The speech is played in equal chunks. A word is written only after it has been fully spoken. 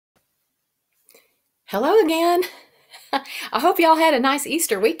Hello again. I hope y'all had a nice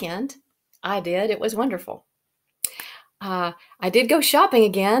Easter weekend. I did. It was wonderful. I did go shopping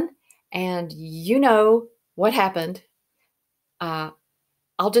again, and you know what happened. Uh,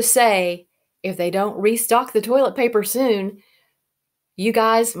 I'll just say if they don't restock the toilet paper soon, you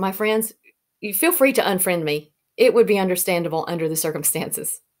guys, my friends, you feel free to unfriend me. It would be understandable under the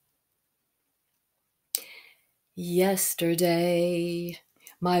circumstances. Yesterday,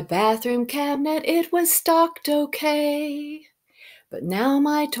 my bathroom cabinet, it was stocked okay. But now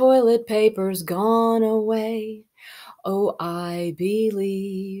my toilet paper's gone away. Oh, I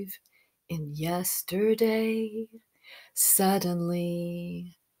believe in yesterday.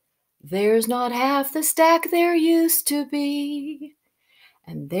 Suddenly, there's not half the stack there used to be.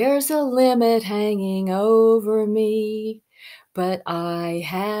 And there's a limit hanging over me. But I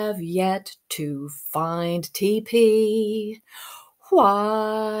have yet to find TP.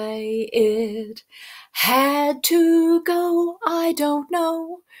 Why it had to go, I don't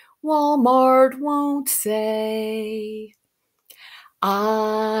know. Walmart won't say.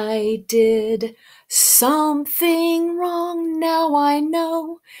 I did something wrong, now I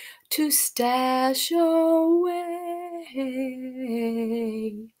know to stash away.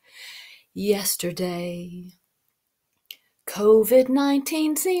 Yesterday,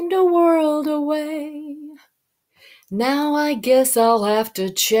 COVID-19 seemed a world away. Now I guess I'll have to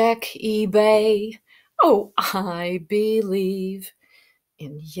check eBay. Oh, I believe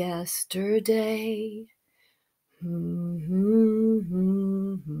in yesterday. Hmm, hmm,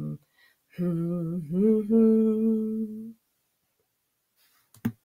 hmm, hmm, hmm, hmm, hmm.